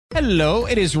Hello,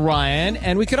 it is Ryan,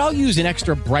 and we could all use an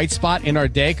extra bright spot in our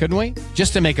day, couldn't we?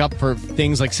 Just to make up for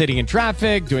things like sitting in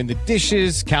traffic, doing the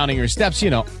dishes, counting your steps,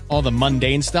 all the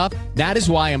mundane stuff. That is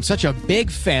why I'm such a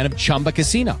big fan of Chumba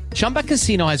Casino. Chumba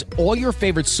Casino has all your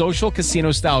favorite social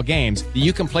casino-style games that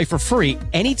you can play for free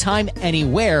anytime,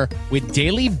 anywhere with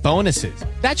daily bonuses.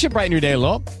 That should brighten your day a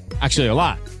little. Actually, a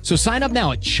lot. So sign up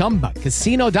now at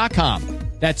ChumbaCasino.com.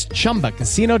 That's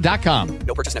ChumbaCasino.com.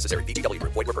 No purchase necessary. VGW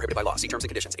Group. Void where prohibited by law. See terms and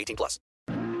conditions. 18+.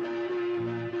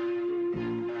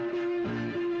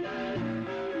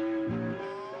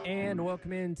 And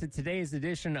welcome into today's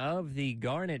edition of the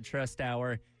Garnet Trust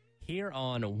Hour here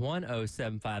on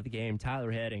 107.5 The Game. Tyler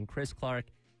Head and Chris Clark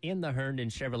in the Herndon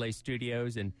Chevrolet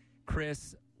Studios. And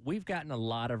Chris, we've gotten a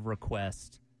lot of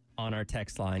requests on our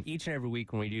text line each and every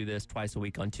week when we do this twice a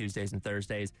week on Tuesdays and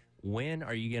Thursdays. When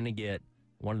are you going to get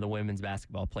one of the women's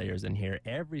basketball players in here?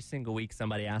 Every single week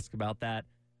somebody asks about that.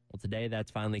 Well, today that's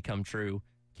finally come true.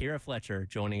 Kierra Fletcher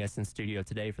joining us in studio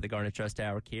today for the Garnet Trust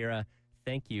Hour. Kierra,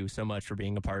 thank you so much for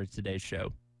being a part of today's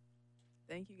show.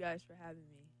 Thank you guys for having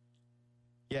me.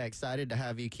 Yeah, excited to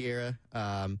have you, Kierra.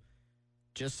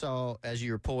 Just saw as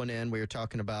you were pulling in, we were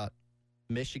talking about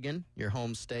Michigan, your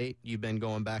home state. You've been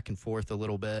going back and forth a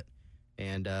little bit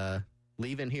and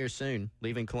leaving here soon,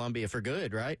 leaving Columbia for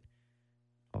good, right?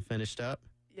 All finished up?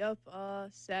 Yep.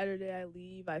 Saturday I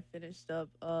leave. I finished up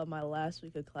my last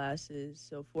week of classes.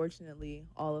 So fortunately,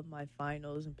 all of my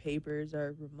finals and papers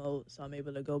are remote, so I'm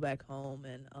able to go back home.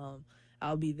 And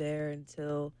I'll be there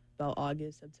until about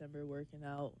August, September, working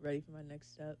out, ready for my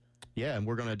next step. Yeah, and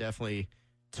we're going to definitely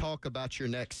talk about your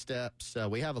next steps.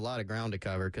 We have a lot of ground to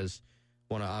cover because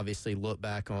want to obviously look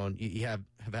back on, you have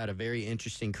had a very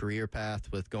interesting career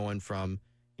path with going from,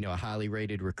 a highly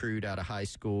rated recruit out of high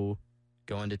school,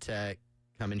 going to Tech,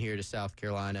 coming here to South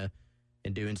Carolina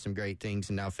and doing some great things,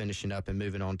 and now finishing up and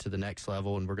moving on to the next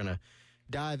level. And we're going to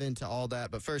dive into all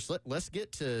that. But first, let's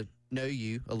get to know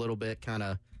you a little bit, kind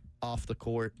of off the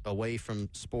court, away from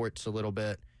sports a little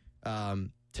bit.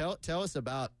 Tell us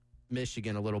about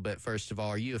Michigan a little bit, first of all.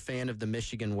 Are you a fan of the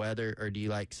Michigan weather, or do you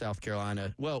like South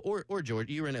Carolina? Well, or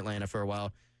Georgia. You were in Atlanta for a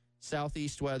while.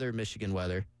 Southeast weather, Michigan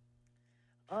weather?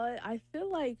 I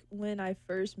feel like when I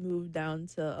first moved down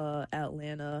to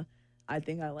Atlanta, I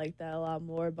think I liked that a lot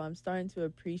more, but I'm starting to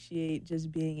appreciate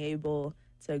just being able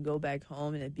to go back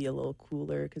home and it be a little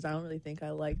cooler, because I don't really think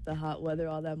I like the hot weather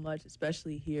all that much,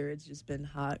 especially here. It's just been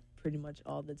hot pretty much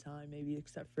all the time, maybe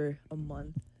except for a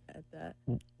month at that.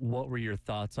 What were your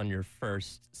thoughts on your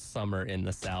first summer in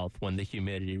the South when the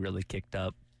humidity really kicked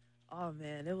up? Oh,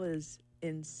 man, it was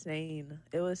insane.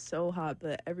 It was so hot,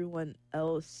 but everyone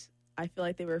else, I feel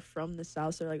like they were from the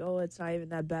South, so they're like, oh, it's not even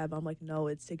that bad. But I'm like, no,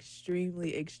 it's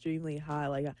extremely, extremely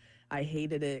hot. Like, I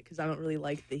hated it because I don't really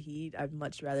like the heat. I'd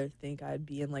much rather think I'd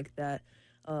be in, like, that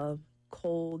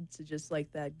cold to just,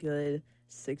 like, that good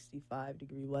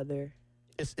 65-degree weather.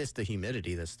 It's the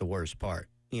humidity that's the worst part,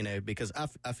 because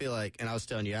I feel like, and I was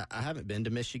telling you, I haven't been to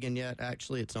Michigan yet,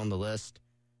 actually. It's on the list.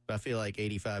 But I feel like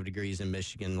 85 degrees in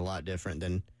Michigan is a lot different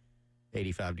than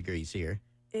 85 degrees here.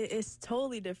 It's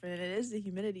totally different. It is the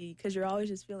humidity, because you're always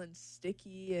just feeling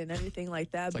sticky and everything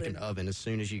like that. It's like an oven as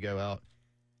soon as you go out.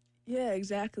 Yeah,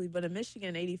 exactly. But in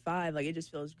Michigan, 85, like, it just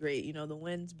feels great. The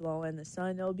wind's blowing, the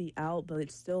sun, it'll be out, but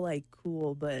it's still, like,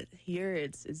 cool. But here,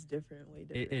 it's different, way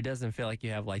different. It doesn't feel like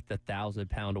you have, like, the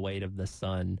 1,000-pound weight of the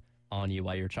sun on you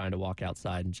while you're trying to walk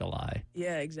outside in July.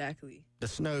 Yeah, exactly. The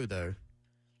snow, though,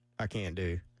 I can't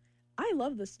do. I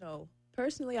love the snow.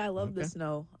 Personally, I love the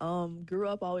snow. Grew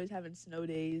up always having snow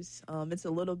days. It's a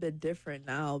little bit different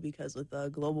now because with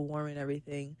global warming and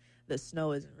everything, the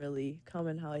snow isn't really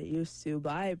coming how it used to.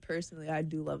 But I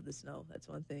do love the snow. That's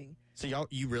one thing. So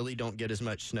you really don't get as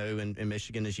much snow in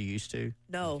Michigan as you used to?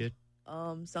 No.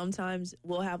 Sometimes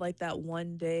we'll have like that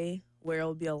one day where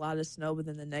it'll be a lot of snow, but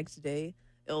then the next day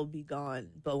it'll be gone.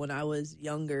 But when I was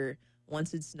younger,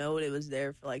 once it snowed, it was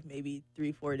there for like maybe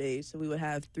 3-4 days. So we would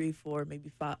have 3-4, maybe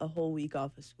 5, a whole week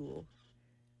off of school.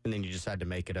 And then you just had to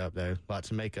make it up, though. Lots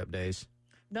of makeup days.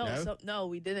 No,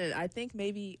 we didn't. I think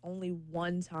maybe only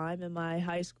one time in my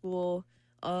high school.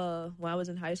 When I was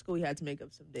in high school, we had to make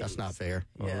up some days. That's not fair.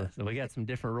 Yeah. So we got some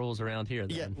different rules around here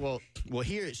then. Yeah, well,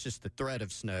 here it's just the threat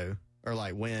of snow or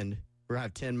like wind. We're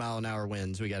going to have 10-mile-an-hour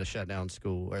winds. We got to shut down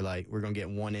school. Or like we're going to get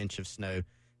 1 inch of snow.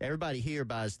 Everybody here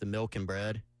buys the milk and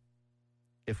bread.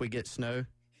 If we get snow,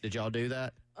 did y'all do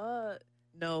that?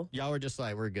 No. Y'all were just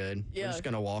like, we're good. Yeah. We're just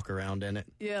going to walk around in it.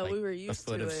 Yeah, like we were used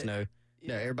to it. A foot of snow.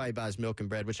 Yeah. No, everybody buys milk and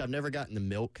bread, which I've never gotten the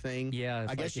milk thing. Yeah.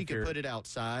 I guess you could put it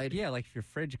outside. Yeah, like if your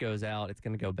fridge goes out, it's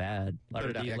going to go bad. I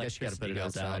guess you got to put it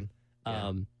outside.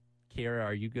 Yeah. Kierra,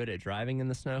 are you good at driving in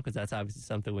the snow? Because that's obviously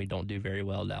something we don't do very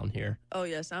well down here. Oh,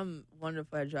 yes, I'm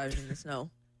wonderful at driving in the snow.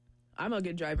 I'm a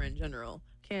good driver in general.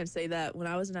 Can't say that. When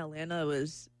I was in Atlanta, it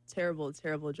was terrible,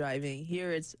 terrible driving.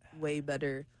 Here, it's way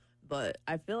better. But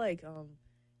I feel like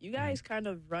you guys kind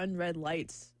of run red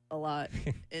lights a lot.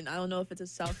 And I don't know if it's a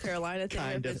South Carolina thing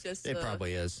or if it's just it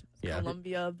probably is. Yeah.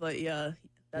 Columbia. But, yeah,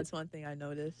 that's one thing I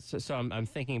noticed. So I'm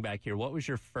thinking back here. What was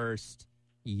your first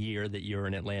year that you were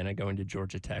in Atlanta going to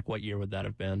Georgia Tech? What year would that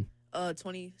have been?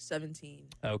 2017.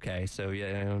 Okay, so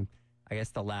yeah, I guess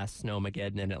the last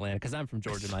Snowmageddon in Atlanta, because I'm from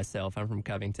Georgia myself. I'm from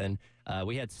Covington.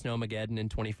 We had Snowmageddon in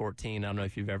 2014. I don't know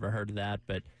if you've ever heard of that,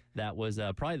 but that was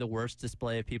probably the worst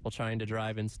display of people trying to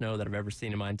drive in snow that I've ever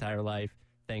seen in my entire life.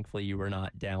 Thankfully, you were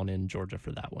not down in Georgia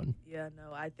for that one. Yeah,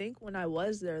 no. I think when I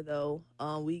was there, though,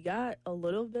 we got a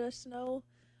little bit of snow,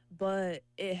 but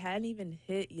it hadn't even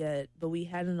hit yet. But we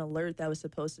had an alert that was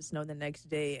supposed to snow the next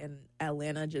day, and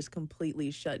Atlanta just completely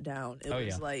shut down. It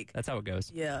was like, that's how it goes.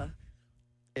 Yeah.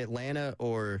 Atlanta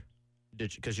or,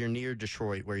 because you're near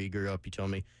Detroit where you grew up, you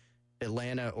told me,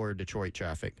 Atlanta or Detroit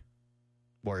traffic?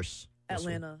 Worse.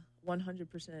 Atlanta, 100%.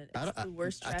 It's the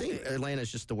worst traffic. I think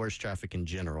Atlanta's just the worst traffic in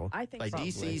general. I think like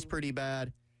probably. DC's pretty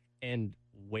bad. And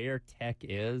where Tech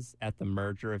is at the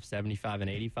merger of 75 and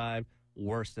 85,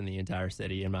 worst in the entire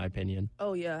city, in my opinion.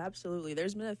 Oh, yeah, absolutely.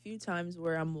 There's been a few times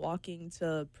where I'm walking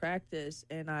to practice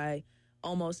and I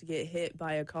almost get hit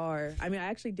by a car. I mean, I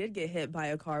actually did get hit by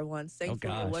a car once.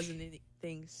 Thankfully, it wasn't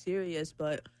anything serious,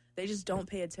 but they just don't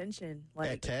pay attention.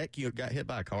 Like, at Tech, you got hit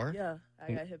by a car? Yeah,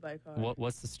 I got hit by a car.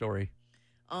 What's the story?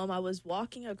 I was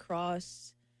walking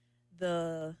across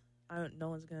no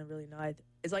one's going to really know.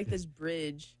 It's like this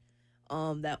bridge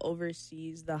that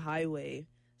oversees the highway.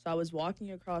 So I was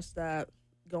walking across that,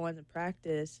 going to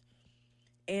practice,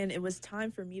 and it was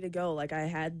time for me to go. Like, I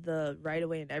had the right of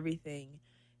way and everything.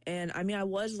 And, I mean, I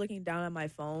was looking down at my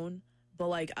phone, but,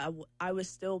 like, I was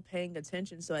still paying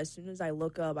attention. So as soon as I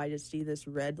look up, I just see this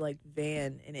red, like,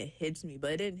 van, and it hits me.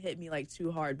 But it didn't hit me, like,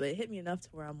 too hard. But it hit me enough to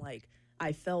where I'm, like,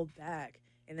 I fell back.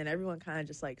 And then everyone kind of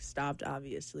just, like, stopped,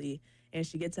 obviously. And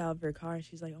she gets out of her car, and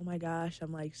she's like, oh, my gosh.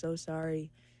 I'm, like, so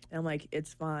sorry. And I'm like,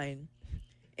 it's fine.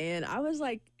 And I was,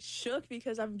 like, shook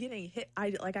because I'm getting hit. I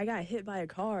got hit by a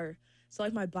car. So,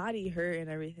 like, my body hurt and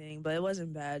everything, but it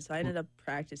wasn't bad. So I ended up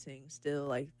practicing still,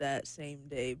 like, that same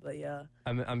day. But, yeah.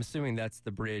 I'm assuming that's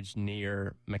the bridge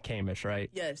near McCamish, right?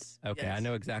 Yes. Okay, yes. I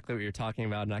know exactly what you're talking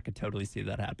about, and I could totally see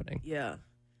that happening. Yeah.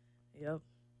 Yep.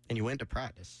 And you went to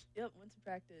practice? Yep, went to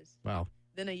practice. Wow.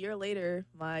 Then a year later,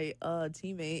 my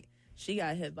teammate, she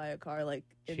got hit by a car, like,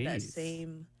 in that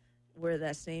same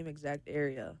exact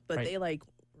area. But they, like,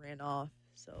 ran off.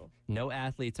 So no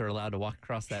athletes are allowed to walk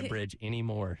across that bridge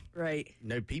anymore. Right.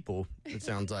 No people, it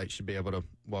sounds like, should be able to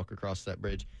walk across that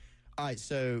bridge. All right,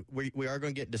 so we are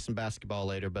going to get into some basketball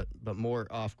later, but more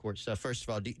off-court stuff. First of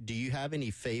all, do you have any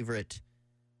favorite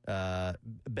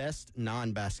best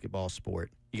non-basketball sport?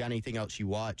 You got anything else you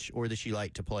watch or that you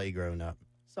like to play growing up?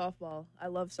 Softball. I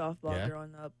love softball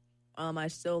growing up. I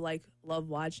still love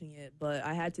watching it, but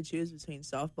I had to choose between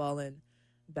softball and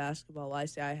basketball. Well, I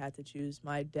say I had to choose.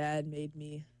 My dad made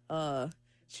me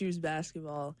choose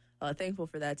basketball. Thankful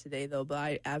for that today, though, but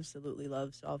I absolutely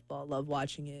love softball, love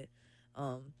watching it.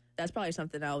 That's probably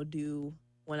something I would do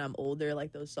when I'm older,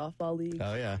 like those softball leagues.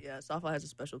 Oh, yeah. Yeah, softball has a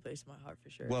special place in my heart for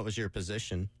sure. What was your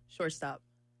position? Shortstop.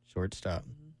 Shortstop.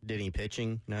 Mm-hmm. Did any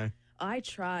pitching? No? I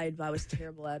tried, but I was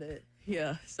terrible at it.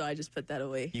 Yeah, so I just put that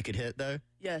away. You could hit, though?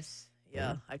 Yes.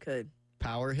 Yeah, I could.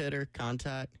 Power hitter,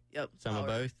 contact? Yep. Some power. of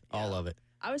both? Yeah. All of it?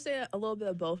 I would say a little bit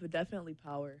of both, but definitely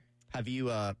power. Have you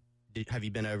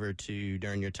been over to,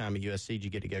 during your time at USC, did you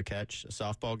get to go catch a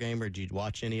softball game, or did you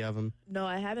watch any of them? No,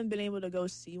 I haven't been able to go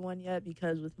see one yet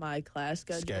because with my class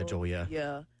schedule. Yeah.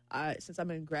 Yeah. Since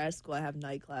I'm in grad school, I have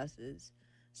night classes.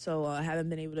 So I haven't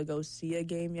been able to go see a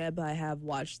game yet, but I have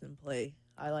watched them play.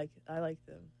 I like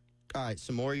them. All right,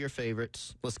 some more of your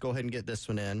favorites. Let's go ahead and get this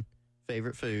one in.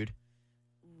 Favorite food?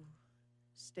 Ooh,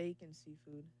 steak and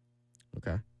seafood.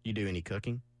 Okay. You do any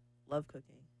cooking? Love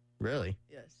cooking. Really?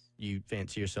 Yes. You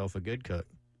fancy yourself a good cook?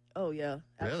 Oh, yeah.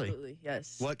 Absolutely. Really?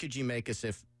 Yes. What could you make us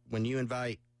when you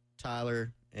invite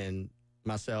Tyler and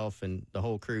myself and the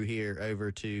whole crew here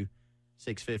over to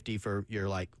 650 for your,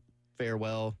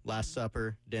 farewell, last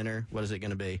supper, dinner? What is it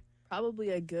going to be? Probably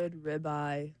a good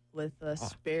ribeye with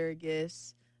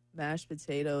asparagus, mashed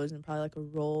potatoes, and probably a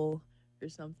roll or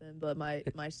something. But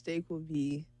my steak will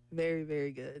be very,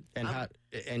 very good.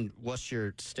 And what's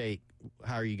your steak?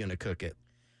 How are you going to cook it?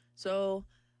 So,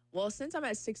 since I'm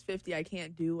at 650, I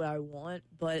can't do what I want.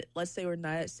 But let's say we're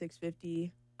not at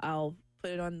 650, I'll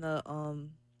put it on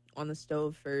the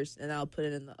stove first, and I'll put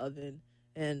it in the oven.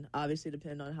 And obviously,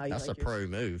 depending on how you That's like a pro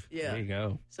move. Yeah. There you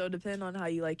go. So depending on how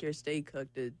you like your steak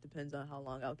cooked, it depends on how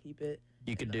long I'll keep it.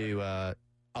 You could do,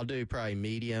 I'll do probably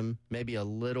medium, maybe a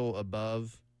little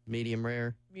above medium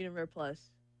rare. Medium rare plus.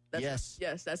 Yes.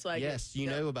 Yes, that's what I Yes, get. you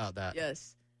Yep. know about that.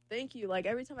 Yes. Thank you. Like,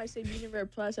 every time I say medium rare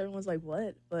plus, everyone's like,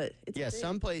 what? But it's Yeah, a thing.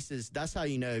 some places, that's how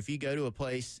you know. If you go to a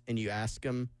place and you ask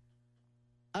them,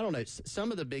 I don't know,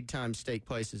 some of the big time steak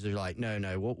places are like,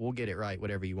 no, we'll get it right,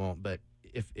 whatever you want. But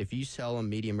if you sell them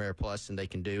medium rare plus and they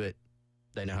can do it,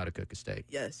 they know how to cook a steak.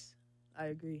 Yes, I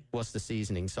agree. What's the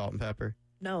seasoning? Salt and pepper?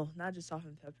 No, not just salt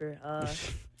and pepper.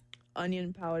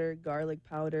 Onion powder, garlic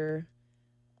powder.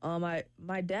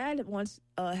 My dad once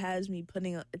has me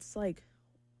putting, it's like,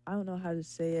 I don't know how to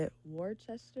say it,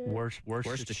 Worcester?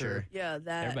 Worcestershire. Yeah,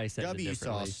 that. Everybody says W it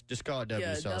differently. sauce. Just call it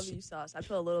W sauce. W sauce. I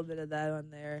put a little bit of that on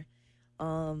there.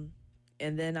 And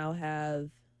then I'll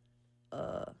have,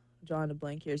 drawing a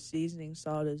blank here, seasoning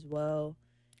salt as well.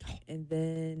 And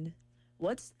then,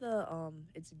 what's the,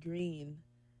 it's green,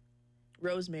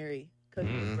 rosemary.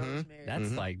 Cooking with rosemary.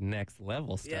 That's like next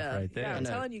level stuff right there. Yeah, I'm know.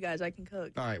 telling you guys, I can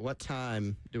cook. All right, what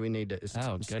time do we need to? It's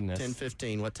goodness.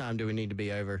 10:15. What time do we need to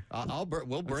be over?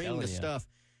 We'll bring telling the you. stuff.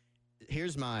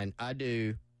 Here's mine.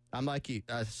 I'm like you.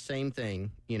 Same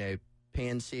thing. You know,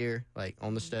 pan sear like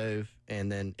on the stove,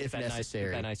 and then if That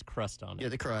necessary, that nice crust on it. get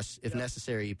the crust. If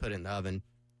necessary, you put it in the oven.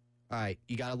 All right,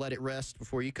 you got to let it rest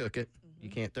before you cook it. You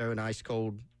can't throw an ice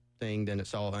cold thing; then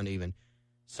it's all uneven.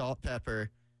 Salt, pepper,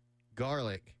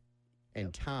 garlic,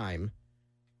 and thyme,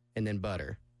 and then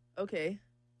butter. Okay.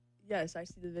 Yes, I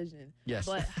see the vision. Yes.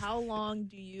 But how long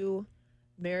do you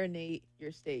marinate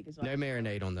your steak? Is what No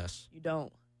marinade on this. You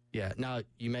don't. Yeah. Now,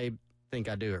 you may think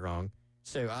I do it wrong.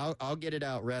 So I'll get it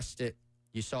out, rest it.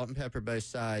 You salt and pepper both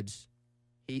sides.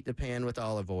 Heat the pan with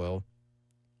olive oil.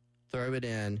 Throw it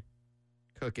in.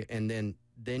 Cook it. And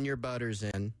then your butter's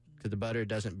in because the butter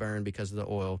doesn't burn because of the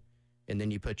oil. And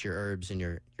then you put your herbs and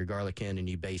your garlic in and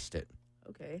you baste it.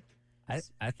 Okay.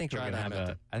 I think we're Try gonna that have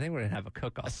method. I think we're gonna have a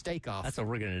cook A off. steak off. That's what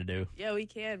we're gonna do. Yeah, we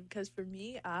can. Because for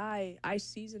me, I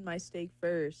season my steak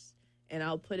first, and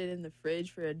I'll put it in the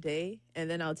fridge for a day, and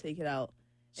then I'll take it out.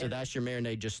 So that's your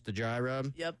marinade, just the dry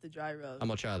rub? Yep, the dry rub. I'm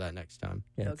going to try that next time.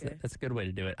 Yeah, Okay. that's a good way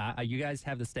to do it. You guys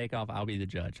have the steak off. I'll be the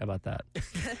judge. How about that?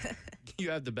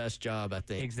 You have the best job, I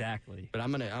think. Exactly. But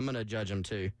I'm gonna judge them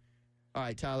too. All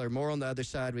right, Tyler, more on the other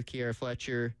side with Kierra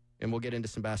Fletcher, and we'll get into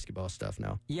some basketball stuff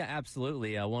now. Yeah,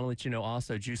 absolutely. I want to let you know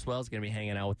also, Juice Wells is going to be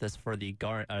hanging out with us for the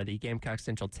Gamecock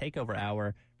Central Takeover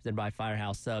Hour presented by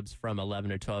Firehouse Subs from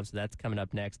 11 to 12. So that's coming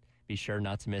up next. Be sure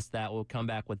not to miss that. We'll come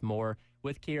back with more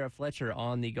with Kierra Fletcher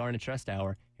on the Garnet Trust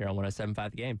Hour here on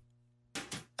 107.5 The Game.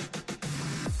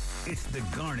 It's the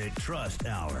Garnet Trust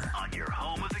Hour on your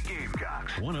home of the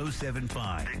Gamecocks.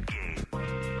 107.5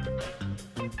 The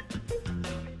Game.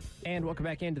 And welcome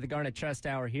back into the Garnet Trust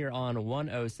Hour here on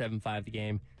 107.5 The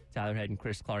Game. Tyler Head and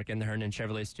Chris Clark in the Herndon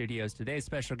Chevrolet Studios. Today's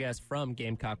special guest from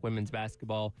Gamecock Women's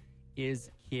Basketball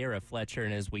is Kierra Fletcher.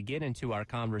 And as we get into our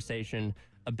conversation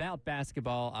about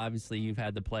basketball, obviously you've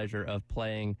had the pleasure of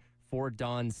playing for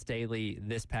Dawn Staley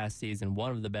this past season,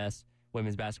 one of the best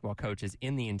women's basketball coaches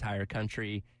in the entire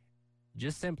country.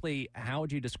 Just simply, how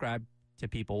would you describe to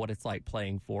people what it's like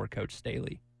playing for Coach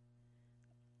Staley?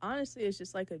 Honestly, it's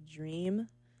just like a dream,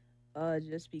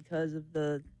 just because of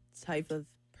the type of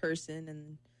person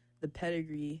and the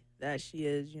pedigree that she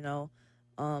is, you know.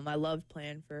 I loved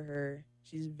playing for her.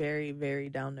 She's very, very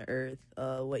down to earth.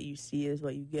 What you see is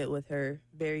what you get with her.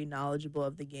 Very knowledgeable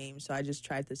of the game. So I just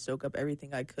tried to soak up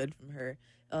everything I could from her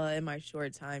in my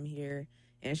short time here.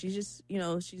 And she's just, you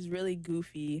know, she's really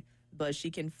goofy, but she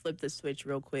can flip the switch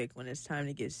real quick when it's time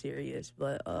to get serious.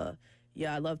 But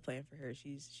yeah, I love playing for her.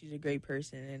 She's a great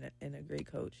person and a great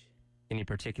coach. Any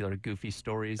particular goofy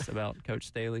stories about Coach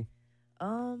Staley?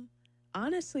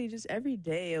 Honestly, just every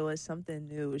day it was something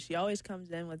new. She always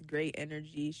comes in with great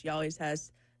energy. She always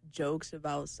has jokes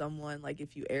about someone. Like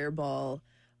if you airball,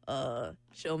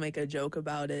 she'll make a joke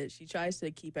about it. She tries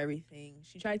to keep everything.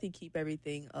 She tried to keep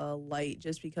everything light,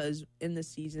 just because in the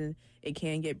season it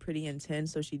can get pretty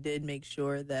intense. So she did make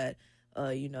sure that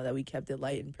that we kept it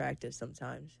light in practice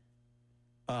sometimes.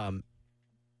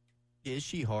 Is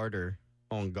she harder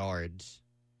on guards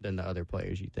than the other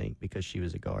players, you think, because she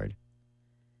was a guard?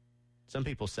 Some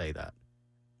people say that.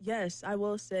 Yes, I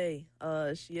will say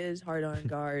she is hard on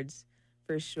guards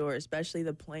for sure, especially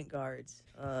the point guards.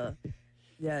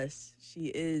 Yes, she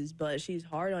is, but she's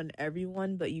hard on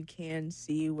everyone, but you can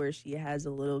see where she has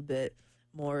a little bit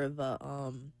more of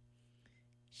a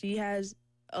she has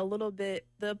a little bit,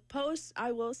 the posts,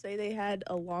 I will say they had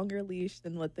a longer leash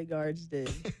than what the guards did.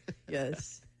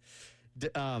 Yes.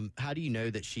 How do you know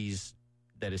that she's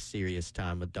that is serious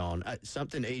time with Dawn.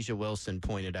 Something Asia Wilson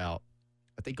pointed out,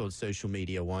 I think on social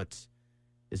media once,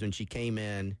 is when she came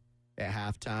in at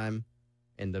halftime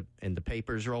and the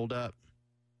papers rolled up,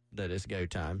 that it's go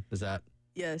time. Is that?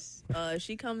 Yes.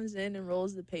 She comes in and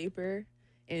rolls the paper,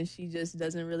 and she just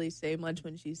doesn't really say much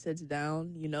when she sits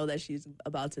down. You know that she's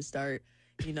about to start,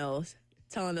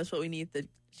 telling us what we need to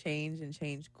change and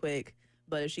change quick.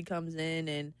 But if she comes in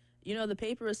and, the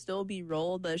paper will still be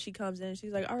rolled, but if she comes in and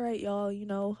she's like, all right,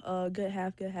 y'all, good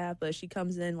half. But if she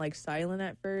comes in like silent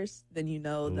at first, then you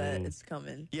know that it's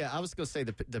coming. Yeah, I was going to say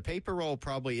the paper roll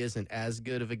probably isn't as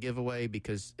good of a giveaway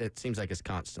because it seems like it's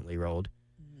constantly rolled.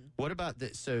 Mm-hmm. What about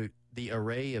the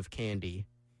array of candy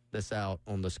that's out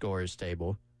on the scorer's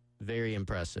table? Very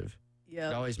impressive. Yeah.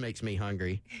 It always makes me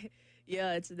hungry.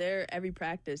 Yeah, it's there every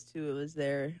practice, too. It was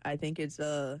there. I think it's,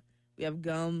 we have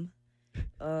gum,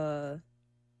 the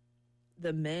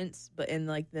mints, but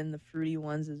then the fruity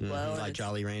ones as well. Like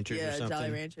Jolly Ranchers or something? Yeah,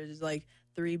 Jolly Ranchers. There's like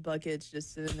 3 buckets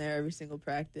just sitting there every single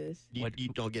practice. You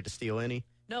don't get to steal any?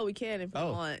 No, we can if we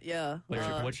want, yeah.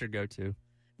 What's your go-to?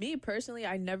 Me, personally,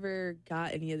 I never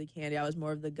got any of the candy. I was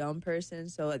more of the gum person,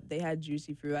 so they had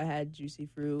Juicy Fruit. I had Juicy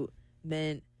Fruit,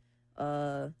 mint,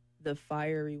 the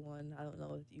fiery one. I don't know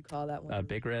what you call that one.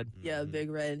 Big Red? Yeah, Big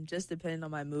Red. Just depending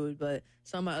on my mood, but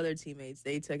some of my other teammates,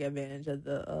 they took advantage of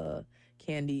the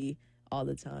candy all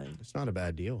the time. It's not a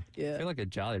bad deal. Yeah. I feel like a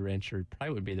Jolly Rancher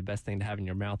probably would be the best thing to have in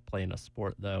your mouth playing a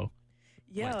sport, though.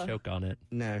 Yeah. Might choke on it.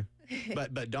 No.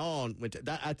 But Dawn,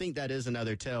 I think that is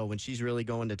another tell. When she's really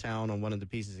going to town on one of the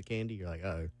pieces of candy, you're like,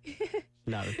 oh,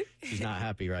 no, she's not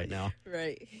happy right now.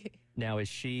 Right. Now, is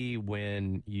she,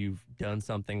 when you've done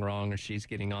something wrong or she's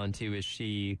getting on to, is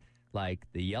she like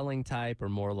the yelling type or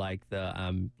more like the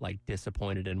I'm like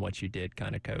disappointed in what you did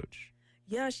kind of coach?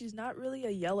 Yeah, she's not really a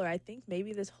yeller. I think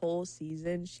maybe this whole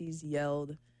season she's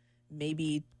yelled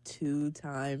maybe 2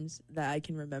 times that I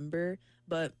can remember.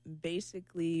 But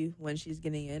basically when she's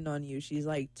getting in on you, she's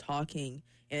like talking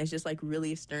and it's just like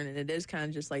really stern. And it is kind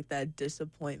of just like that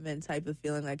disappointment type of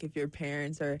feeling. Like if your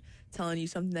parents are telling you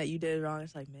something that you did wrong,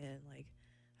 it's like, man, like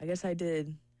I guess I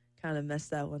did kind of mess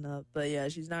that one up. But yeah,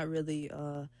 she's not really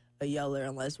a yeller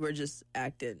unless we're just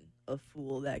acting a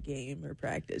fool that game or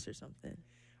practice or something.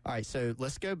 All right, so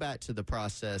let's go back to the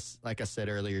process. Like I said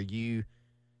earlier, you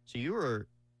were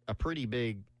a pretty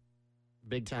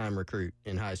big-time recruit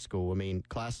in high school. I mean,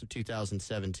 class of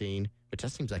 2017, which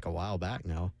that seems like a while back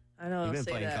now. I know. You've been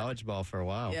playing college ball for a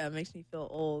while. Yeah, it makes me feel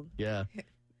old. Yeah.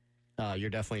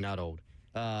 You're definitely not old.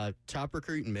 Top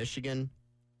recruit in Michigan,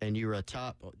 and you were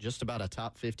just about a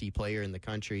top 50 player in the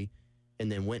country,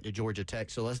 and then went to Georgia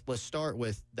Tech. So let's start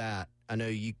with that. I know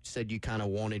you said you kind of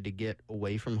wanted to get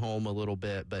away from home a little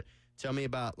bit, but tell me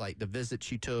about like the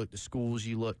visits you took, the schools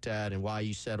you looked at, and why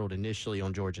you settled initially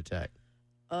on Georgia Tech.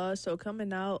 So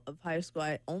coming out of high school,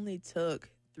 I only took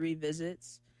 3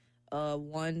 visits.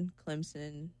 1,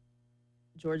 Clemson,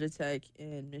 Georgia Tech,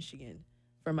 and Michigan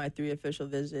for my 3 official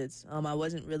visits. I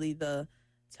wasn't really the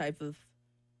type of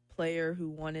player who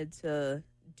wanted to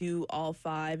do all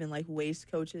 5 and like waste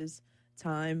coaches'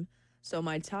 time. So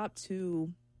my top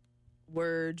 2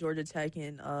 were Georgia Tech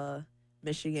and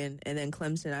Michigan, and then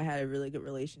Clemson. I had a really good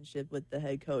relationship with the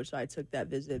head coach, so I took that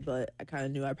visit, but I kind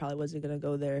of knew I probably wasn't going to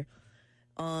go there.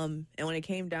 And when it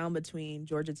came down between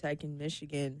Georgia Tech and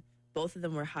Michigan, both of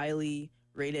them were highly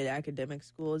rated academic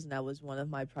schools, and that was one of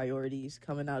my priorities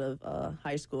coming out of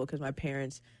high school because my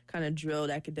parents kind of drilled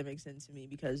academics into me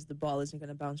because the ball isn't going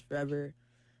to bounce forever.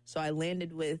 So I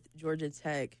landed with Georgia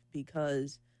Tech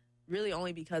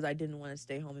only because I didn't want to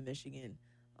stay home in Michigan.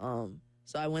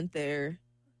 So I went there,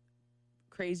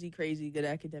 crazy good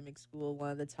academic school,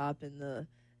 one of the top in the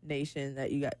nation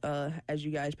that you got, as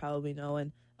you guys probably know,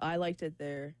 and I liked it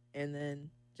there. And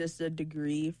then just a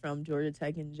degree from Georgia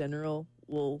Tech in general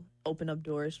will open up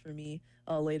doors for me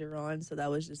later on. So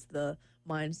that was just the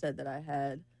mindset that I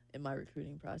had in my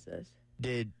recruiting process.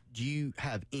 Did you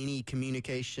have any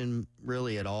communication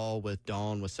really at all with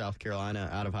Dawn with South Carolina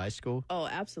out of high school? Oh,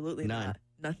 absolutely not.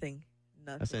 Nothing.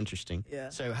 That's interesting. Yeah.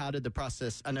 So how did the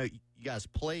process, I know you guys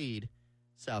played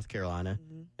South Carolina,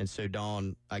 and so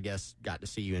Dawn, I guess, got to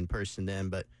see you in person then,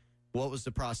 but what was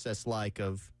the process like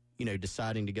of,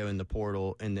 deciding to go in the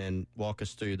portal, and then walk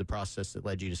us through the process that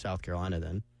led you to South Carolina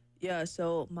then? Yeah,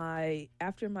 so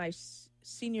after my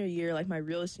senior year, like my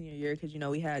real senior year, because,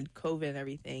 we had COVID and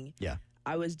everything. Yeah.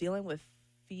 I was dealing with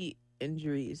feet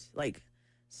injuries.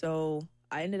 So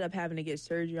I ended up having to get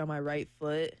surgery on my right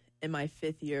foot in my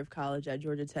 5th year of college at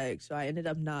Georgia Tech. So I ended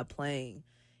up not playing.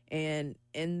 And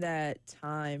in that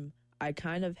time, I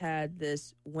kind of had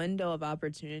this window of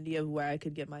opportunity of where I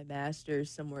could get my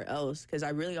master's somewhere else, because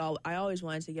I always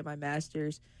wanted to get my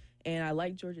master's, and I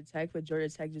liked Georgia Tech, but Georgia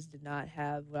Tech just did not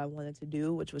have what I wanted to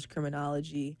do, which was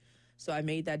criminology. So I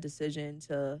made that decision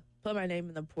to put my name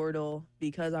in the portal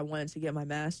because I wanted to get my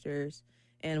master's.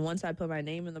 And once I put my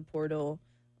name in the portal,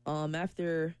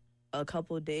 after a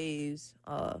couple of days,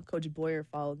 Coach Boyer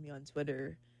followed me on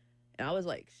Twitter, and I was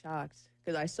like shocked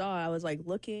because I was like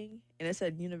looking, and it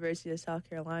said University of South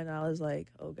Carolina. I was like,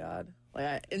 oh God, like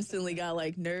I instantly got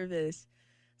like nervous.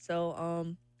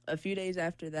 So a few days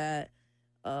after that,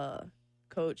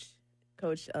 Coach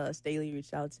Staley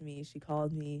reached out to me. She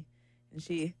called me,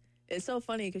 and it's so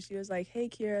funny because she was like, hey,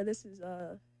 Kierra, this is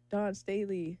Dawn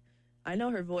Staley. I know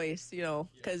her voice,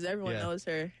 because everyone knows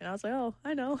her. And I was like, oh,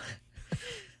 I know.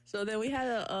 So then we had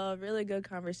a really good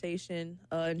conversation.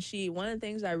 And one of the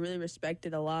things I really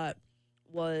respected a lot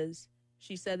was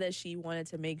she said that she wanted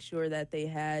to make sure that they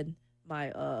had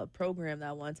my program that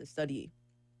I wanted to study,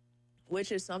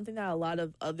 which is something that a lot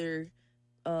of other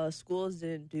schools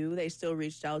didn't do. They still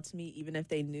reached out to me, even if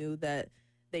they knew that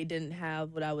they didn't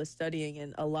have what I was studying.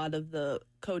 And a lot of the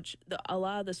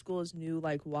schools knew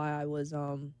like why I was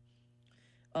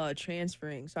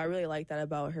transferring. So I really like that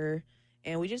about her.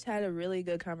 And we just had a really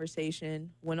good conversation,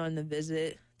 went on the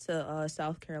visit to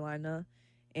South Carolina,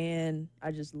 and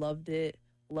I just loved it,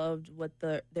 loved what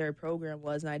their program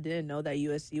was. And I didn't know that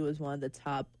USC was one of the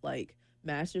top, like,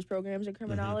 master's programs in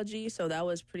criminology. So that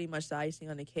was pretty much the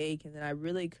icing on the cake. And then I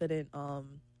really couldn't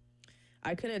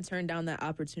turn down that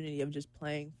opportunity of just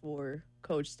playing for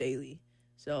Coach Staley.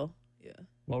 So, yeah.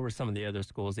 What were some of the other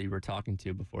schools that you were talking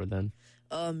to before then?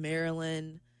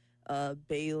 Maryland,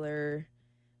 Baylor,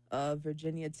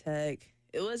 Virginia Tech.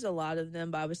 It was a lot of them,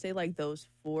 but I would say like those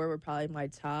four were probably my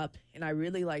top. And I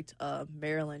really liked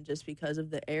Maryland just because of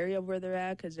the area where they're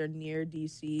at, because they're near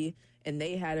D.C., and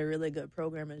they had a really good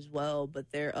program as well. But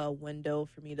their window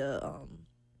for me to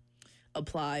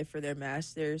apply for their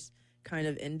master's kind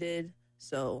of ended.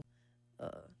 So,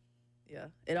 yeah,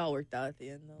 it all worked out at the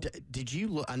end, though. Did you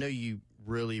look? I know you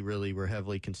really, really were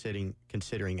heavily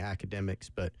considering academics,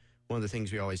 but one of the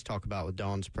things we always talk about with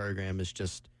Dawn's program is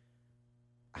just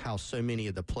how so many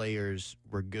of the players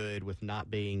were good with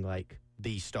not being like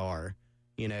the star,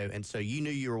 and so you knew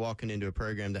you were walking into a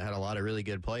program that had a lot of really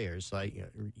good players. Like,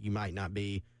 you might not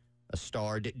be a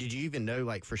star. Did you even know,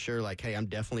 like, for sure, like, hey, I'm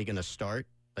definitely going to start?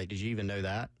 Like, did you even know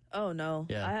that? Oh, no.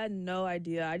 Yeah. I had no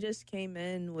idea. I just came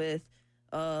in with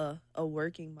a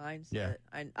working mindset.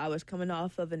 Yeah. I was coming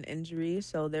off of an injury,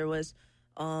 so there was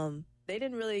they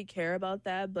didn't really care about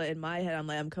that, but in my head, I'm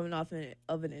like, I'm coming off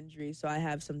of an injury, so I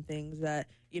have some things that,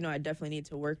 I definitely need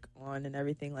to work on and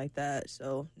everything like that.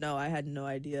 So, no, I had no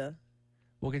idea.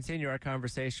 We'll continue our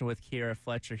conversation with Kierra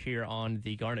Fletcher here on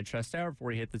the Garnet Trust Hour. Before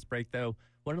we hit this break, though,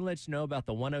 want to let you know about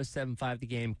the 107.5 The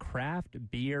Game Craft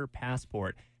Beer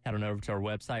Passport. Head on over to our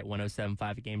website,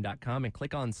 1075thegame.com, and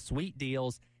click on Sweet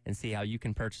Deals and see how you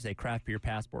can purchase a craft beer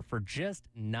passport for just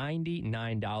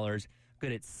 $99.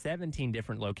 Good at 17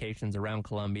 different locations around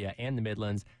Columbia and the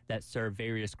Midlands that serve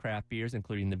various craft beers,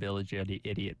 including the Village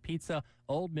Idiot Pizza,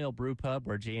 Old Mill Brew Pub,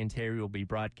 where Jay and Terry will be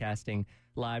broadcasting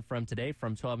live from today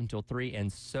from 12 until 3,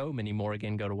 and so many more.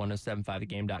 Again, go to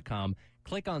 1075thegame.com.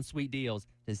 Click on Sweet Deals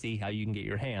to see how you can get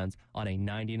your hands on a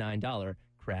 $99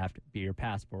 craft beer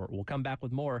passport. We'll come back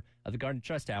with more of the Garnet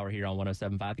Trust Hour here on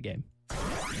 1075 The Game.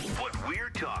 What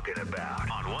we're talking about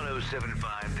on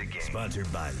 1075 The Game.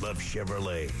 Sponsored by Love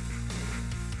Chevrolet.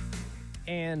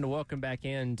 And welcome back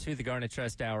in to the Garnet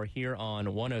Trust Hour here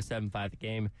on 1075 The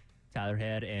Game. Tyler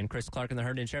Head and Chris Clark in the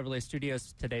Herndon Chevrolet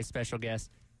Studios. Today's special guest,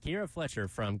 Kierra Fletcher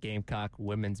from Gamecock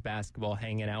Women's Basketball,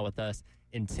 hanging out with us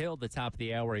until the top of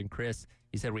the hour. And Chris,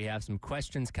 you said we have some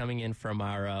questions coming in from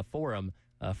our forum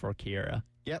for Kierra.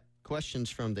 Yep, questions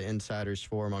from the Insiders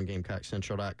Forum on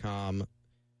GamecockCentral.com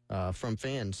from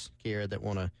fans, Kierra, that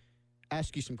want to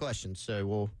ask you some questions. So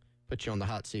we'll put you on the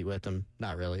hot seat with them.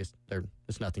 Not really.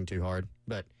 It's nothing too hard.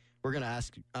 But we're going to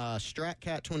ask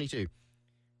StratCat22,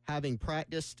 having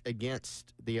practiced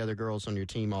against the other girls on your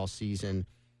team all season,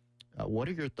 what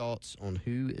are your thoughts on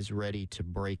who is ready to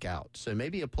break out? So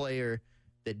maybe a player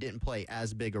that didn't play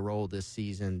as big a role this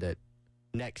season that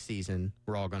next season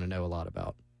we're all going to know a lot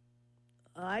about.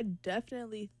 I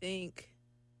definitely think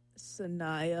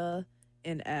Sanaya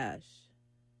and Ash.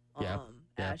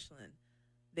 Ashlyn.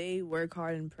 They work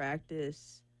hard in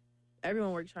practice.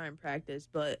 Everyone works hard in practice,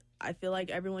 but I feel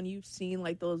like everyone, you've seen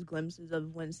like those glimpses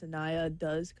of when Sanaya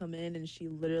does come in and she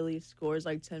literally scores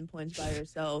like 10 points by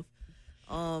herself.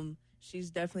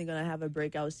 She's definitely going to have a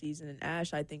breakout season. And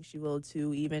Ash, I think she will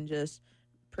too, even just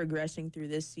progressing through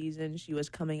this season. She was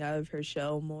coming out of her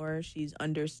shell more. She's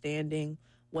understanding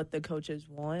what the coaches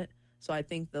want. So I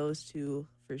think those two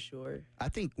for sure. I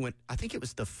think it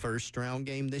was the first round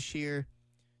game this year,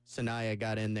 Sanaya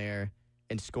got in there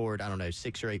and scored,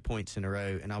 6 or 8 points in a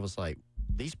row. And I was like,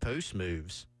 these post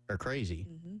moves are crazy.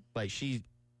 Mm-hmm. Like, she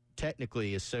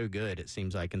technically is so good, it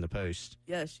seems like, in the post.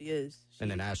 Yes, she is.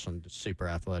 And then Ashland is super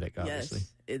athletic, obviously.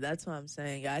 Yes, that's what I'm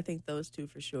saying. Yeah, I think those two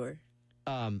for sure.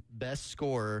 Best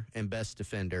scorer and best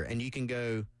defender. And you can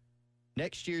go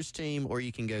next year's team or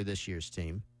you can go this year's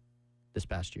team, this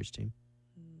past year's team.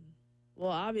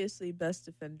 Well, obviously, best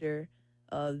defender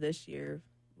this year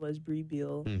was Bree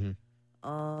Beal.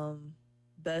 Mm-hmm.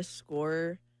 Best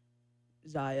scorer,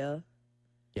 Zaya.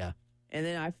 Yeah. And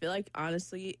then I feel like,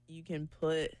 honestly, you can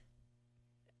put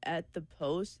at the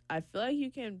post, I feel like you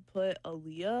can put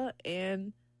Aaliyah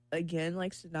and, again,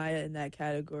 like Sanaya in that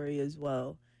category as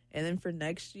well. And then for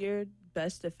next year,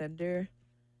 best defender,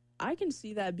 I can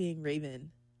see that being Raven.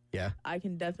 Yeah. I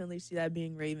can definitely see that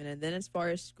being Raven. And then as far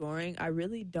as scoring, I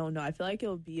really don't know. I feel like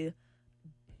it'll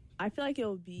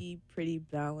be pretty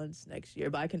balanced next year,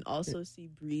 but I can also see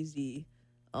Breezy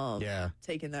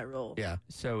taking that role. Yeah.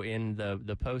 So in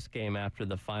the post game after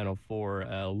the Final Four,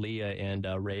 Leah and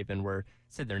Raven were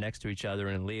sitting there next to each other,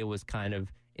 and Leah was kind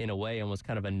of, in a way, almost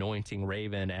kind of anointing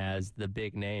Raven as the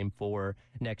big name for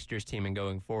next year's team and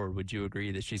going forward. Would you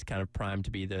agree that she's kind of primed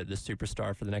to be the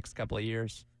superstar for the next couple of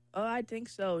years? Oh, I think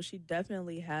so. She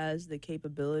definitely has the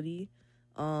capability.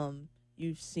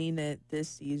 You've seen it this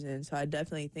season, so I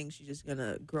definitely think she's just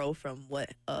gonna grow from what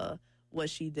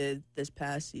she did this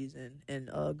past season and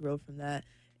grow from that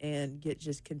and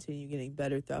continue getting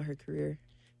better throughout her career.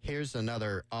 Here's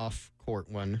another off-court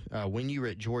one. When you were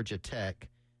at Georgia Tech,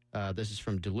 this is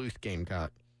from Duluth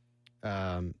Gamecock,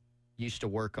 used to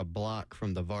work a block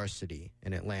from the varsity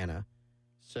in Atlanta.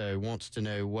 So wants to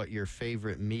know what your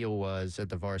favorite meal was at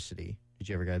the varsity. Did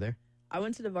you ever go there? I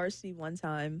went to the varsity one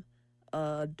time.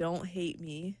 Don't hate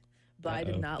me, but I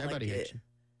did not Nobody like hates it. you.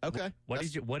 Okay.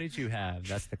 What did you have?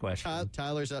 That's the question.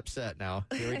 Tyler's upset now.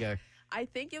 Here we go. I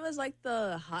think it was like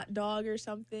the hot dog or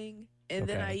something. And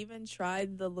then Okay. I even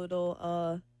tried the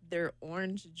little their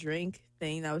orange drink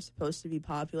thing that was supposed to be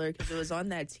popular because it was on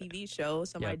that TV show.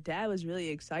 So my Yep. dad was really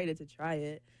excited to try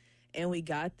it. And we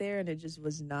got there and it just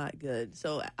was not good.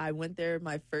 So I went there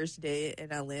my first day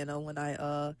in Atlanta when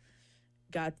I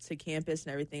got to campus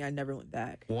and everything. I never went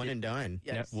back. One and done.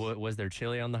 Yes. Was there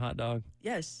chili on the hot dog?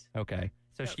 Yes. Okay.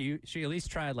 So she at least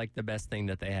tried like the best thing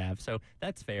that they have. So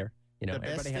that's fair. You know, The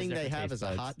best everybody has thing they different have taste is a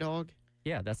buds. hot dog.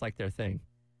 Yeah, that's like their thing.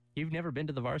 You've never been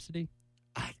to the varsity?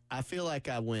 I feel like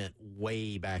I went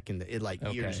way back in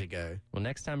years ago. Well,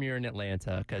 next time you're in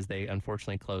Atlanta, because they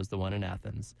unfortunately closed the one in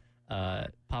Athens,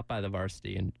 pop by the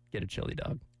varsity and get a chili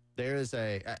dog.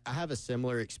 I have a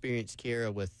similar experience,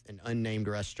 Kierra, with an unnamed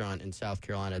restaurant in South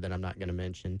Carolina that I'm not going to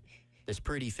mention. That's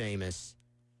pretty famous.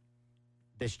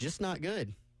 That's just not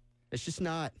good. It's just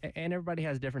not. And everybody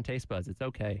has different taste buds. It's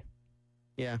okay.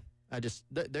 Yeah,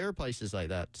 there are places like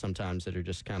that sometimes that are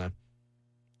just kind of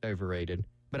overrated.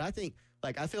 But I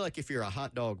feel like if you're a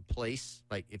hot dog place,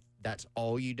 like if that's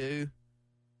all you do,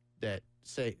 I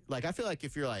feel like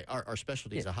if you're like, our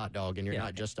specialty is a hot dog and you're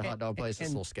not just a hot dog place, it's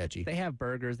a little sketchy. They have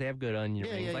burgers. They have good onion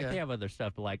rings. Yeah. They have other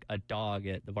stuff, but like a dog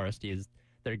at the varsity is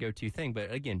their go-to thing.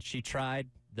 But again, she tried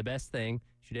the best thing.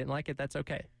 She didn't like it. That's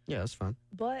okay. Yeah, that's fine.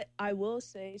 But I will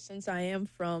say, since I am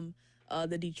from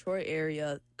the Detroit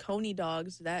area, Coney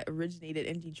dogs, that originated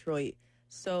in Detroit.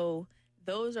 So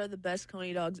those are the best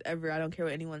Coney dogs ever. I don't care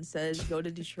what anyone says. Go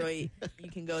to Detroit. You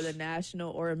can go to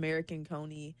National or American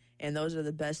Coney, and those are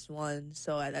the best ones.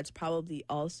 So that's probably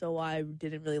also why I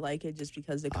didn't really like it, just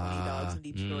because the Coney dogs in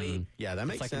Detroit. Yeah, that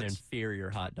makes It's like sense. an inferior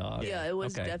hot dog. Yeah, it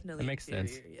was Okay. definitely That makes inferior,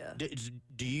 sense. Yeah.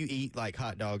 Do you eat like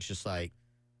hot dogs just like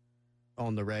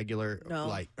on the regular,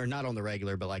 No. or not on the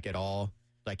regular, but like at all?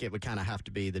 Like it would kind of have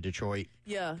to be the Detroit.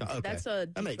 Yeah, Okay. that's a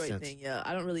That makes Detroit sense. thing. Yeah,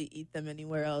 I don't really eat them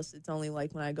anywhere else. It's only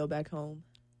like when I go back home.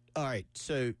 All right,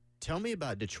 so tell me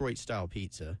about Detroit style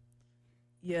pizza.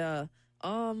 Yeah.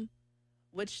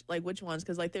 Which ones?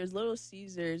 Because like there's Little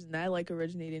Caesars, and that like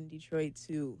originated in Detroit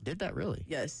too. Did that really?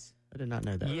 Yes. I did not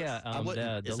know that. Yeah, I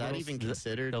wouldn't- the is that Little- even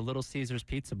considered? The Little Caesars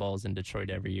pizza balls in Detroit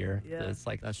every year. Yeah. It's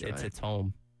like That's it's right. its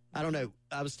home. I don't know.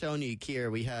 I was telling you,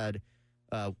 Kier, we had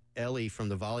Ellie from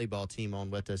the volleyball team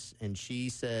on with us, and she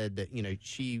said that,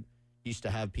 she used to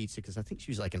have pizza because I think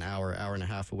she was like an hour and a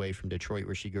half away from Detroit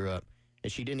where she grew up,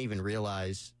 and she didn't even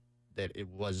realize that it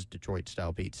was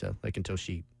Detroit-style pizza, like until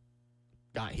she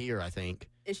got here, I think.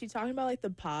 Is she talking about like the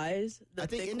pies? The I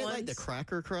think thick isn't it ones? like the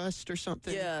cracker crust or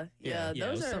something? Yeah. Yeah, it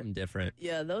Those was are something different.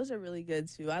 Yeah, those are really good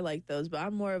too. I like those, but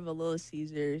I'm more of a Little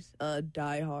Caesars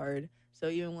diehard. So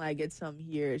even when I get some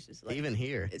here, it's just like Even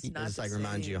here, it's not just the like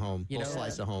reminds you of same. home. You Little know-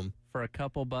 slice of home. For a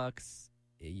couple bucks,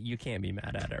 you can't be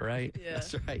mad at it, right? Yeah.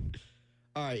 That's right.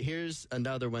 All right, here's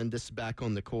another one. This is back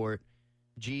on the court.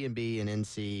 G&B and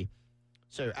NC.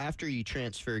 So after you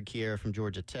transferred Kierra from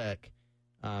Georgia Tech,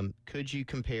 could you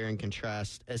compare and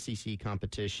contrast SEC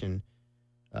competition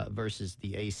versus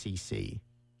the ACC?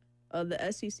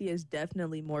 The SEC is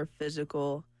definitely more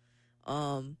physical,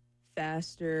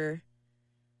 faster.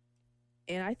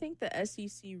 And I think the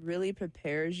SEC really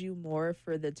prepares you more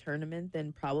for the tournament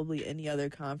than probably any other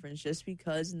conference, just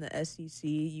because in the SEC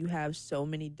you have so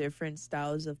many different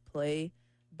styles of play,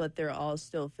 but they're all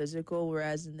still physical,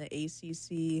 whereas in the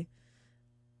ACC,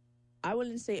 I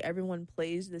wouldn't say everyone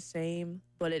plays the same,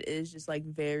 but it is just like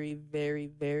very, very,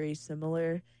 very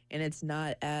similar, and it's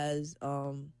not as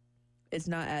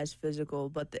physical.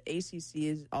 But the ACC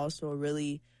is also a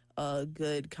really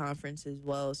good conference as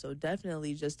well. So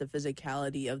definitely just the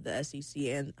physicality of the SEC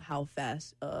and how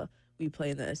fast we play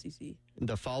in the SEC.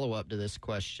 The follow-up to this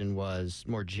question was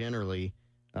more generally,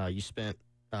 you spent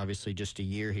obviously just a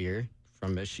year here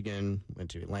from Michigan, went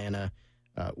to Atlanta.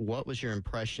 What was your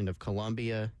impression of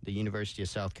Columbia, the University of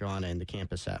South Carolina, and the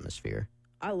campus atmosphere?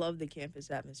 I love the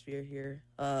campus atmosphere here.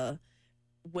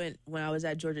 When I was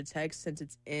at Georgia Tech, since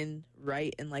it's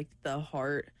right in like the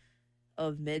heart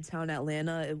of Midtown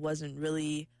Atlanta, it wasn't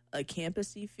really a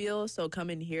campusy feel. So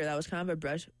coming here, that was kind of a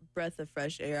breath of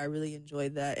fresh air. I really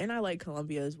enjoyed that, and I like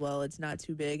Columbia as well. It's not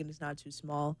too big and it's not too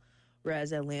small.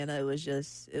 Whereas Atlanta,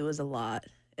 it was a lot.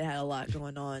 It had a lot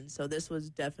going on. So this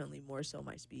was definitely more so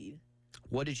my speed.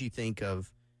 What did you think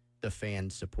of the fan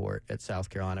support at South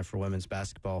Carolina for women's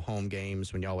basketball home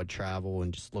games when y'all would travel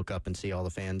and just look up and see all the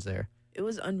fans there? It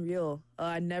was unreal.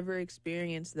 I never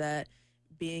experienced that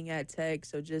being at Tech,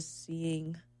 so just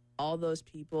seeing all those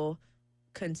people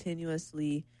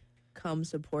continuously come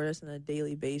support us on a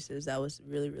daily basis, that was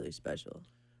really, really special.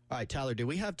 All right, Tyler, do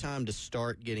we have time to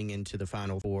start getting into the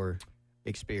Final Four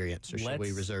experience, or should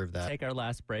we reserve that? Take our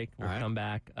last break. We'll All right. come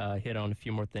back, hit on a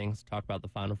few more things, talk about the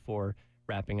Final Four,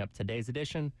 wrapping up today's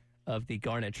edition of the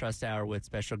Garnet Trust Hour with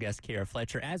special guest Kierra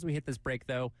Fletcher. As we hit this break,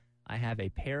 though, I have a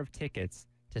pair of tickets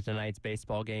to tonight's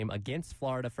baseball game against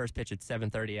Florida. First pitch at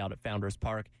 7:30 out at Founders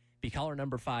Park. Be caller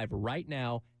number 5 right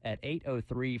now at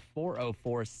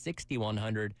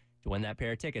 803-404-6100 to win that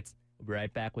pair of tickets. We'll be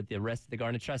right back with the rest of the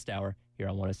Garnet Trust Hour here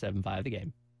on 107.5 The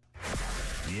Game.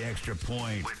 The Extra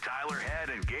Point with Tyler Head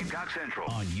and Gamecock Central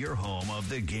on your home of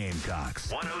the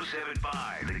Gamecocks.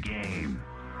 107.5 The Game.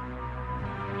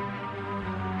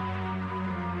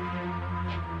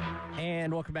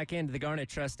 And welcome back into the Garnet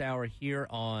Trust Hour here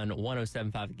on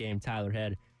 107.5 The Game. Tyler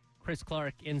Head, Chris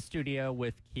Clark in studio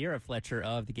with Kierra Fletcher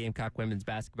of the Gamecock women's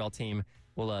basketball team.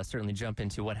 We'll certainly jump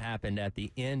into what happened at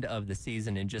the end of the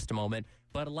season in just a moment.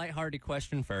 But a lighthearted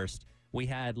question first. We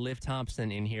had Liv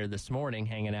Thompson in here this morning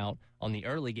hanging out on the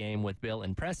early game with Bill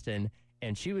and Preston,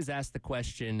 and she was asked the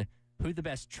question, who the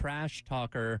best trash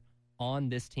talker on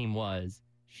this team was.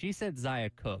 She said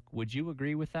Zaya Cook. Would you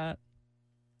agree with that?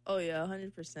 Oh, yeah,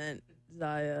 100%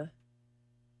 Zaya.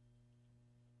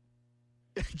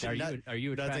 Are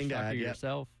you a trash Nothing to talker add, yep.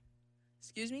 yourself?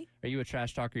 Excuse me? Are you a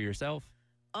trash talker yourself?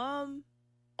 Only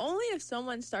if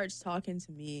someone starts talking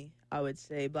to me, I would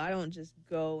say. But I don't just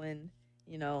go and,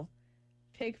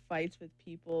 pick fights with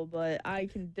people. But I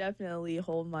can definitely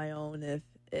hold my own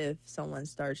if someone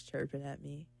starts chirping at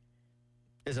me.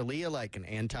 Is Aaliyah like an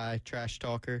anti-trash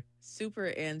talker? Super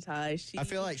anti. I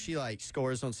feel like she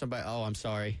scores on somebody. Oh, I'm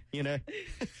sorry.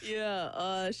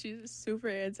 Yeah, she's a super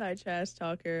anti-trash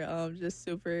talker. Just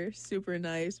super, super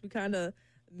nice.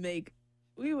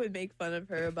 We would make fun of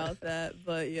her about that,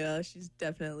 but yeah, she's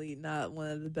definitely not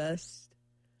one of the best.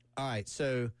 All right,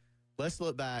 so let's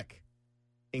look back.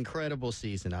 Incredible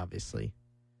season, obviously.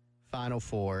 Final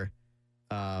Four.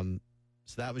 So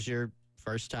that was your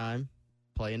first time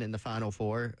playing in the Final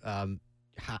Four.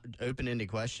 Open-ended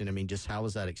question. I mean, just how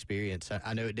was that experience?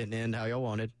 I know it didn't end how y'all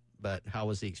wanted, but how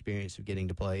was the experience of getting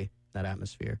to play that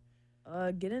atmosphere?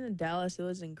 Getting to Dallas, it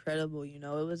was incredible. It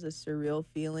was a surreal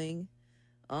feeling.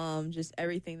 Just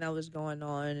everything that was going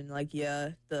on, and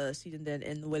the season didn't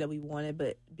end the way that we wanted,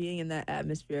 but being in that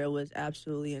atmosphere was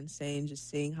absolutely insane. Just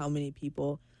seeing how many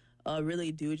people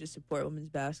really do just support women's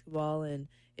basketball, and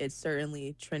it's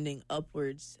certainly trending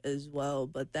upwards as well.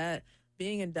 But that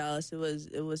being in Dallas, it was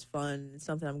fun. It's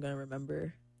something I'm going to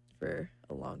remember for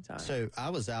a long time. So I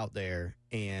was out there,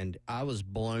 and I was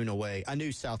blown away. I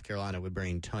knew South Carolina would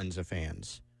bring tons of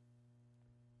fans.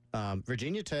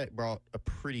 Virginia Tech brought a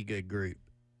pretty good group,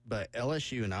 but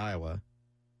LSU and Iowa,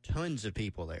 tons of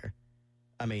people there.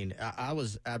 I mean, I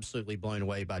was absolutely blown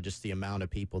away by just the amount of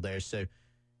people there. So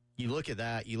you look at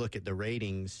that, you look at the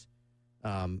ratings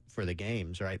for the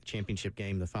games, right? The championship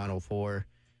game, the Final Four.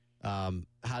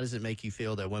 How does it make you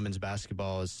feel that women's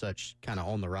basketball is such kind of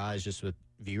on the rise just with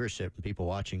viewership and people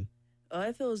watching?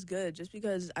 It feels good just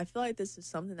because I feel like this is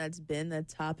something that's been a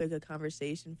topic of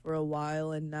conversation for a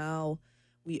while, and now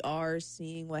we are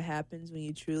seeing what happens when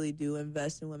you truly do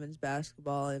invest in women's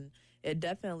basketball, and it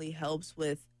definitely helps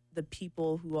with the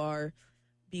people who are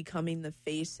becoming the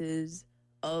faces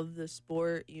of the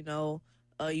sport. You know,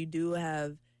 you do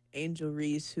have Angel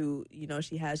Reese, who, you know,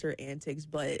 she has her antics,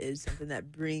 but it is something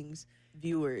that brings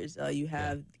viewers. You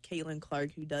have Caitlin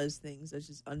Clark, who does things that's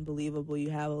just unbelievable. You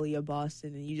have Aaliyah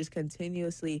Boston, and you just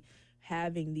continuously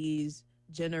having these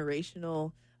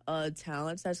generational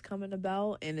talents that's coming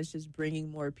about, and it's just bringing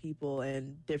more people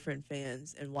and different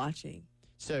fans and watching.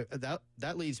 So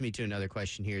that leads me to another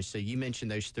question here. So you mentioned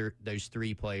those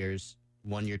three players,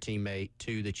 one your teammate,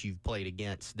 two that you've played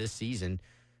against this season.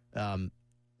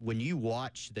 When you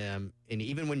watch them, and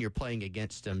even when you're playing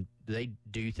against them, do they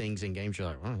do things in games you're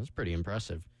like, wow, that's pretty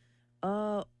impressive?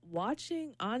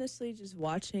 Honestly, just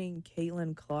watching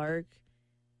Caitlin Clark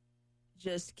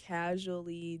just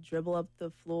casually dribble up the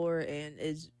floor and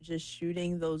is just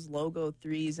shooting those logo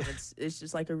threes, and it's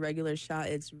just like a regular shot.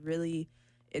 It's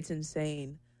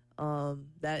insane.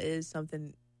 That is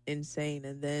something insane.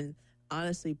 And then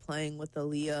honestly playing with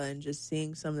Aaliyah and just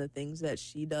seeing some of the things that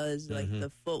she does, like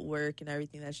the footwork and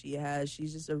everything that she has,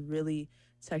 she's just a really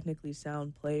technically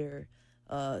sound player.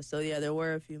 So yeah, there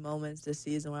were a few moments this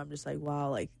season where I'm just like, wow,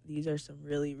 like these are some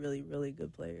really, really, really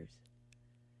good players.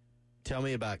 Tell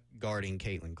me about guarding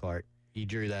Caitlin Clark. You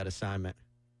drew that assignment.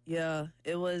 Yeah,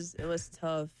 it was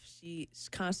tough. She's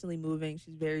constantly moving.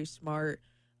 She's very smart.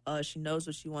 She knows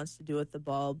what she wants to do with the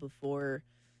ball before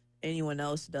anyone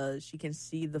else does. She can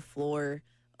see the floor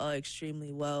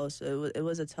extremely well. So it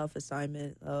was a tough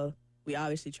assignment. We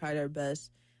obviously tried our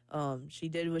best. She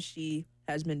did what she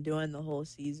has been doing the whole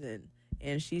season,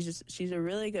 and she's a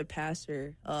really good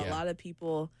passer. A lot of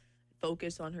people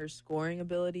focus on her scoring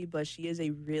ability, but she is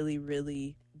a really,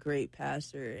 really great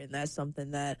passer, and that's something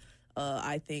that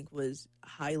I think was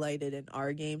highlighted in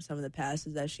our game, some of the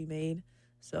passes that she made.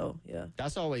 So, yeah.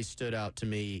 That's always stood out to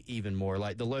me even more.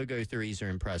 Like, the logo threes are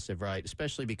impressive, right?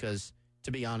 Especially because,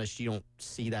 to be honest, you don't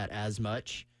see that as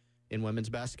much in women's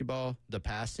basketball. The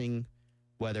passing,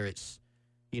 whether it's,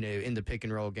 you know, in the pick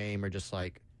and roll game or just,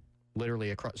 like, literally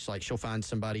across, like, she'll find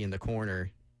somebody in the corner,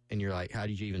 and you're like, how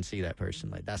did you even see that person?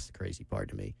 Like, that's the crazy part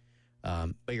to me.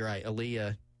 But you're right,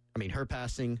 Aaliyah, I mean, her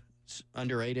passing is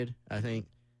underrated, I think,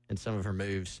 and some of her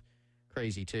moves,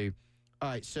 crazy, too. All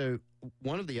right, so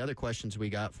one of the other questions we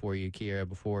got for you, Kierra,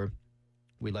 before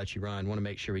we let you run, want to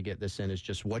make sure we get this in, is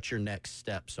just what your next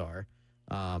steps are.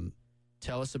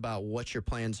 Tell us about what your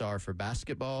plans are for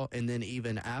basketball, and then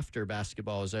even after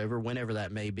basketball is over, whenever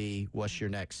that may be, what's your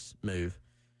next move?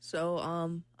 So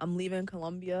I'm leaving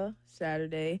Columbia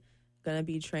Saturday. Going to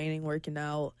be training, working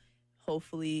out.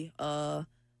 Hopefully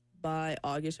by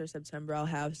August or September, I'll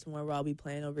have somewhere where I'll be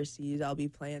playing overseas. I'll be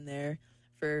playing there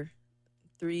for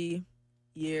 3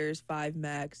 years, 5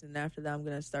 max, and after that I'm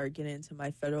going to start getting into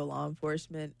my federal law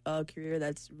enforcement career.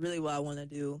 That's really what I want to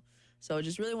do. So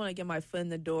just really want to get my foot in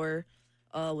the door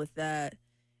with that,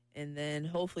 and then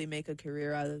hopefully make a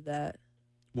career out of that.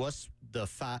 What's the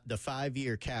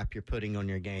 5-year cap you're putting on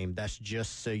your game? That's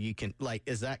just so you can, like,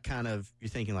 is that kind of, you're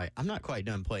thinking like, I'm not quite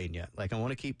done playing yet. Like, I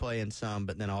want to keep playing some,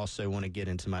 but then I also want to get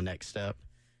into my next step.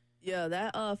 Yeah,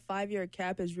 that 5-year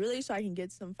cap is really so I can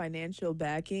get some financial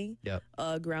backing,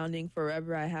 grounding for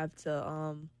wherever I have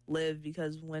to live,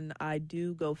 because when I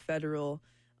do go federal,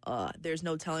 there's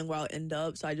no telling where I'll end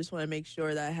up. So I just want to make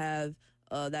sure that I have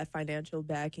that financial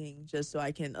backing just so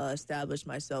I can establish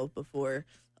myself before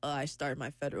I start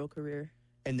my federal career.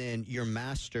 And then your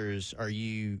master's, are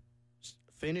you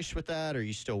finished with that? Or are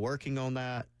you still working on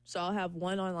that? So I'll have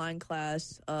one online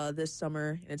class this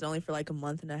summer, and it's only for like a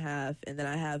month and a half. And then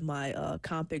I have my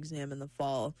comp exam in the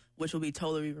fall, which will be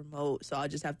totally remote. So I'll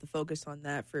just have to focus on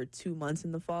that for 2 months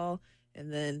in the fall.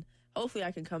 And then hopefully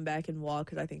I can come back and walk,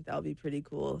 because I think that'll be pretty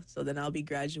cool. So then I'll be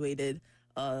graduated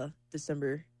this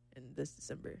December.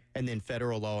 And then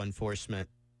federal law enforcement,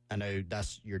 I know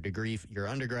that's your degree, your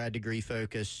undergrad degree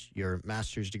focus, your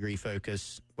master's degree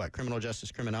focus. What, criminal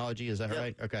justice criminology? Is that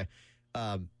right? Okay.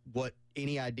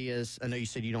 Any ideas? I know you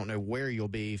said you don't know where you'll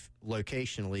be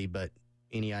locationally, but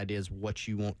any ideas what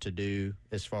you want to do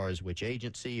as far as which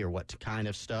agency or what kind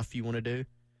of stuff you want to do?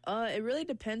 It really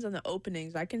depends on the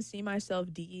openings. I can see myself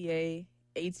DEA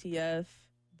ATF,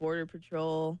 Border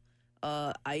Patrol,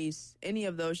 ICE, any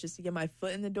of those, just to get my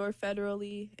foot in the door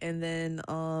federally. And then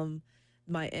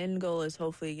my end goal is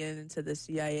hopefully getting into the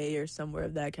CIA or somewhere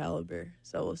of that caliber.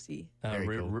 So we'll see.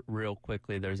 Real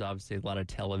quickly, there's obviously a lot of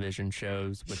television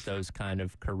shows with those kind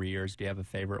of careers. Do you have a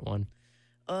favorite one?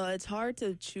 It's hard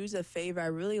to choose a favorite. I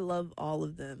really love all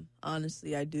of them.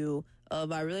 Honestly, I do.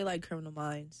 But I really like Criminal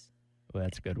Minds. Well,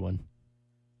 that's a good one.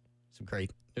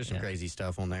 There's some crazy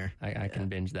stuff on there. I can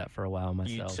binge that for a while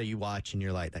myself. So you watch and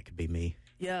you're like, that could be me.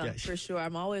 Yeah, for sure.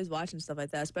 I'm always watching stuff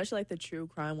like that, especially like the true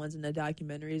crime ones and the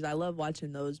documentaries. I love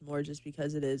watching those more just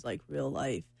because it is like real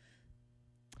life.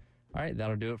 All right,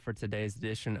 that'll do it for today's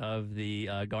edition of the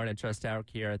Garnet Trust Hour.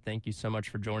 Kierra, thank you so much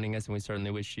for joining us, and we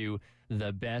certainly wish you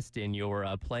the best in your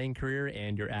playing career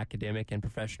and your academic and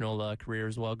professional career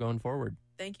as well going forward.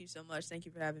 Thank you so much. Thank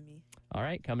you for having me. All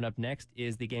right, coming up next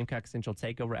is the Gamecock Central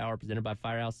Takeover Hour presented by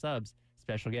Firehouse Subs.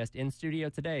 Special guest in studio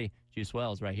today, Juice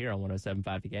Wells, right here on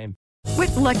 107.5 The Game.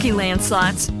 With Lucky Land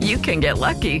Slots, you can get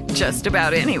lucky just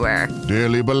about anywhere.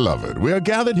 Dearly beloved, we are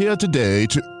gathered here today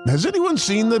to... Has anyone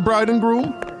seen the bride and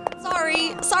groom?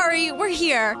 Sorry, we're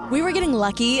here. We were getting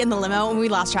lucky in the limo and we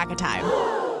lost track of time.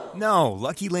 No,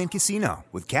 Lucky Land Casino,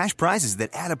 with cash prizes that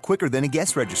add up quicker than a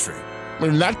guest registry.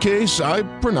 In that case, I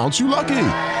pronounce you lucky.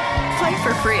 Play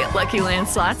for free at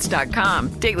LuckyLandSlots.com.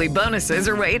 Daily bonuses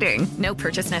are waiting. No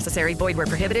purchase necessary. Void where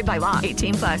prohibited by law.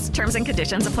 18+. Terms and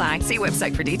conditions apply. See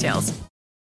website for details.